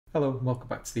Hello and welcome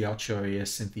back to the Arturia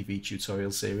Synthi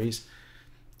tutorial series.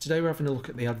 Today we're having a look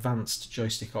at the advanced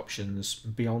joystick options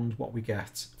beyond what we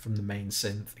get from the main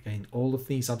synth. Again, all of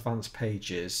these advanced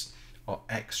pages are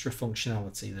extra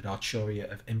functionality that Arturia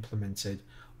have implemented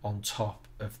on top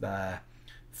of their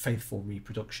faithful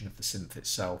reproduction of the synth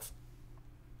itself.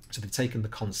 So they've taken the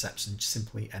concepts and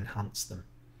simply enhanced them.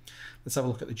 Let's have a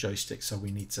look at the joystick. So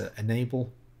we need to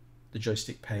enable the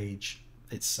joystick page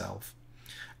itself.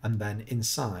 And then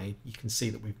inside you can see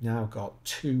that we've now got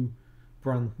two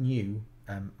brand new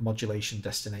modulation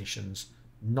destinations,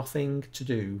 nothing to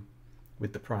do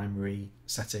with the primary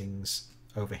settings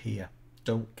over here.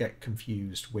 Don't get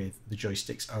confused with the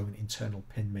joystick's own internal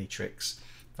pin matrix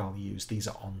values. These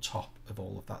are on top of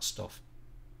all of that stuff.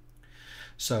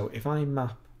 So if I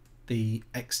map the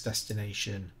X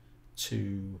destination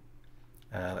to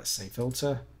let's say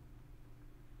filter,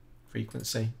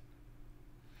 frequency,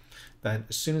 then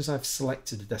as soon as I've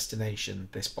selected a destination,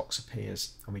 this box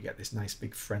appears and we get this nice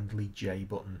big friendly J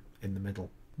button in the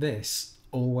middle. This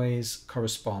always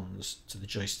corresponds to the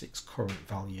joystick's current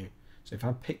value. So if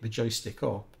I pick the joystick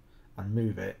up and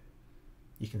move it,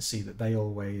 you can see that they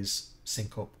always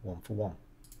sync up one for one.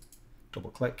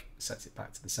 Double click, sets it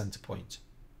back to the center point.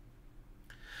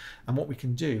 And what we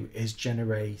can do is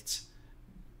generate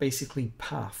basically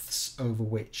paths over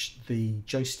which the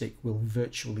joystick will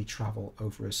virtually travel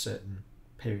over a certain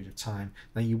period of time.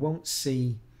 Now you won't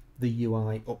see the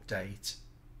UI update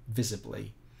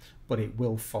visibly, but it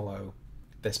will follow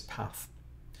this path.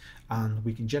 And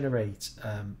we can generate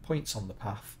points on the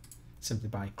path simply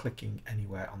by clicking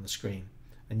anywhere on the screen.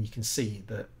 And you can see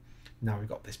that now we've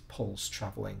got this pulse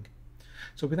traveling.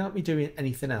 So without me doing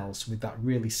anything else with that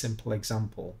really simple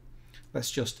example, let's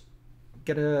just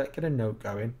get a note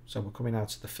going. So we're coming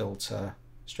out of the filter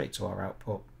straight to our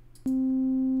output,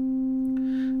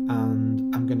 and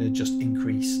I'm going to just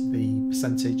increase the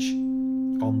percentage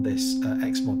on this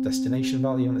Xmod destination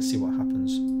value, and let's see what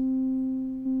happens.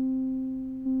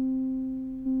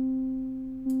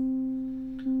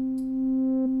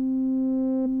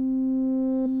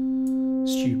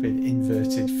 Stupid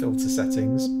inverted filter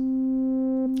settings.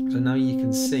 So now you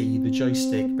can see the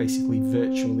joystick basically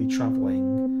virtually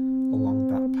traveling along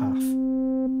that path.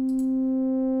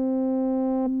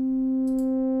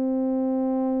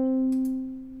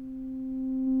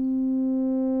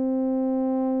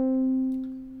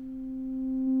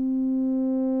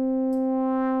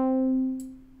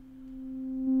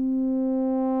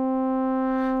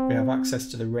 We have access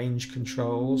to the range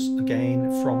controls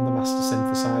again from the master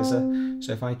synthesizer.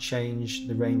 So if I change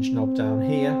the range knob down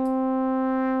here,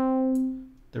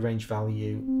 the range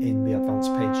value in the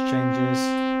advanced page changes,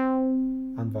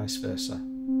 and vice versa.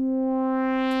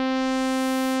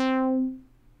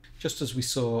 Just as we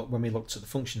saw when we looked at the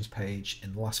functions page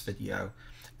in the last video,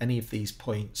 any of these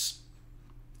points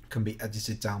can be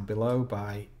edited down below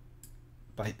by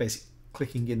basically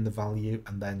clicking in the value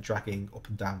and then dragging up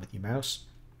and down with your mouse,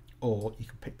 or you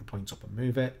can pick the point up and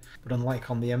move it. But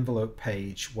unlike on the envelope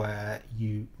page where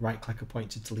you right click a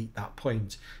point to delete that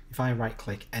point, if I right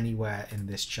click anywhere in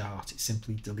this chart, it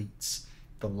simply deletes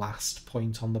the last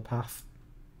point on the path.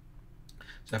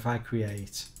 So if I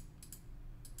create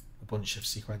a bunch of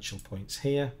sequential points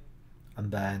here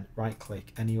and then right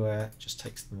click anywhere, it just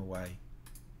takes them away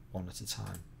one at a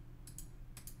time.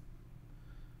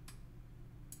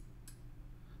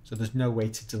 So there's no way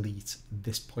to delete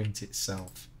this point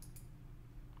itself.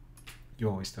 You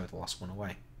always throw the last one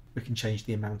away. We can change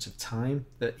the amount of time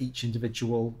that each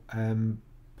individual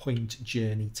point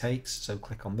journey takes. So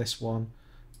click on this one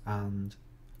and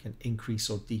can increase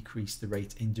or decrease the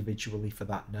rate individually for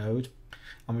that node.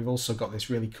 And we've also got this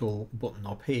really cool button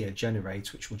up here,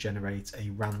 generate, which will generate a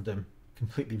random,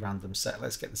 completely random set.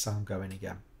 Let's get the sound going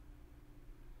again.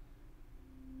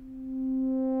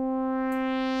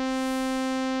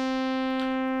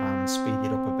 And speed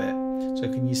it up a bit.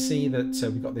 So can you see that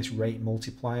we've got this rate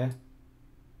multiplier?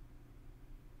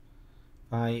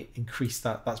 I increase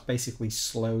that, that's basically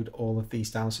slowed all of these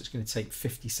down, so it's going to take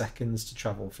 50 seconds to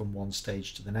travel from one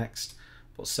stage to the next.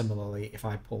 But similarly, if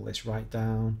I pull this right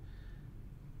down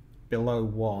below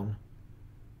 1,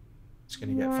 it's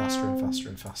going to get faster and faster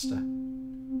and faster.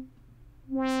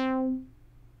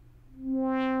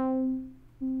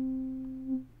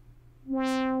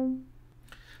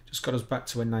 Just got us back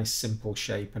to a nice simple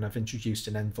shape, and I've introduced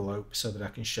an envelope so that I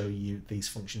can show you these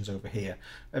functions over here.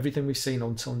 Everything we've seen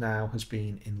until now has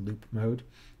been in loop mode,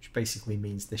 which basically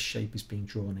means this shape is being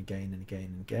drawn again and again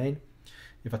and again.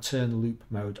 If I turn loop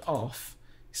mode off,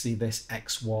 you see this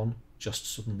X1 just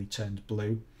suddenly turned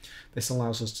blue. This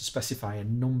allows us to specify a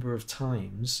number of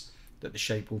times that the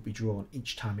shape will be drawn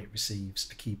each time it receives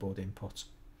a keyboard input.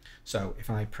 So if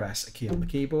I press a key on the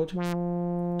keyboard, it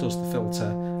does the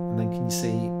filter, and then can you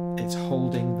see it's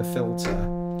holding the filter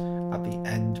at the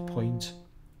end point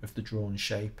of the drawn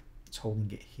shape. It's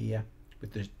holding it here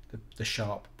with the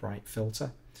sharp bright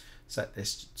filter. Set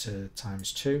this to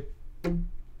 ×2.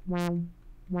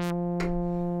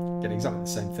 Get exactly the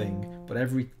same thing, but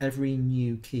every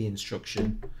new key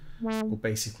instruction will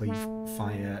basically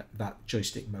fire that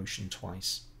joystick motion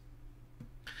twice.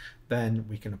 Then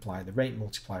we can apply the rate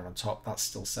multiplier on top. That's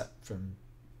still set from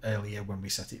earlier when we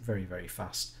set it very, very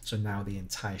fast. So now the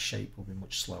entire shape will be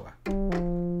much slower.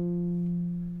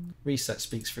 Reset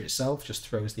speaks for itself, just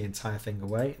throws the entire thing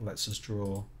away. It lets us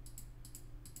draw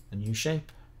a new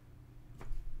shape.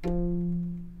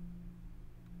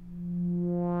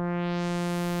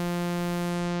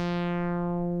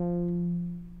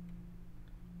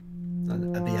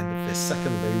 And at the end of this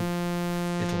second loop,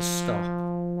 it'll stop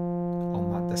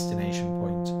on that destination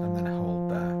point and then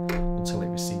hold there until it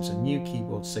receives a new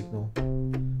keyboard signal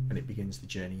and it begins the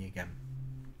journey again.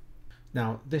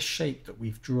 Now, this shape that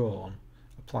we've drawn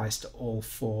applies to all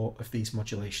 4 of these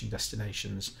modulation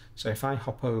destinations. So if I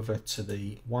hop over to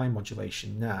the Y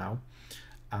modulation now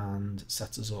and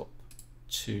set us up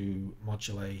to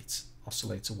modulate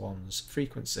oscillator 1's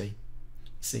frequency,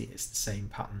 you see it's the same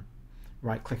pattern.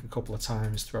 Right click a couple of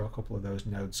times, throw a couple of those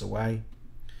nodes away,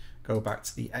 go back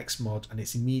to the X mod, and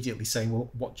it's immediately saying, well,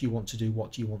 what do you want to do?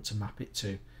 What do you want to map it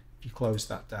to? If you close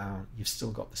that down, you've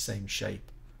still got the same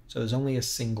shape. So there's only a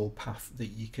single path that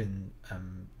you can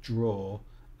draw,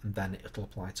 and then it'll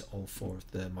apply to all 4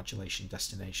 of the modulation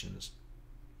destinations.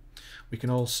 We can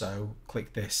also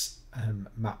click this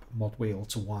map mod wheel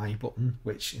to Y button,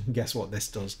 which guess what this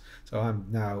does? So I'm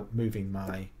now moving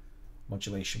my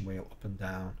modulation wheel up and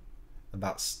down, and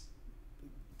that's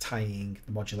tying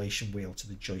the modulation wheel to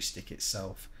the joystick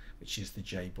itself, which is the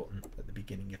J button at the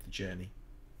beginning of the journey.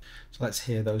 So let's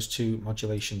hear those 2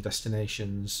 modulation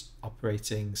destinations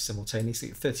operating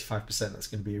simultaneously. At 35%, that's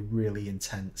going to be a really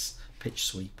intense pitch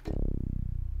sweep.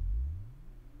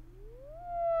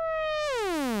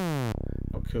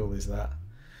 How cool is that?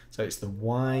 So it's the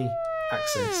Y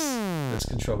axis that's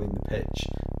controlling the pitch,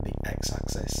 the X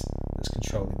axis that's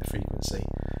controlling the frequency,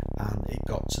 and it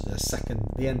got to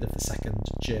the end of the second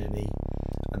journey,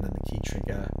 and then the key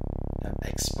trigger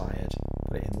expired.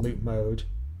 Put it in loop mode,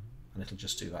 and it'll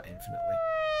just do that infinitely.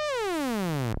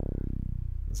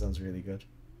 That sounds really good.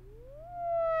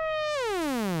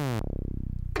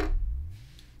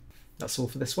 That's all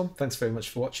for this one. Thanks very much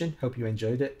for watching. Hope you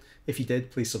enjoyed it. If you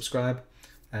did, please subscribe.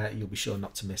 You'll be sure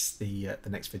not to miss the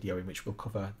next video, in which we'll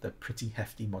cover the pretty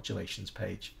hefty modulations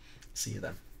page. See you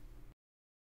then.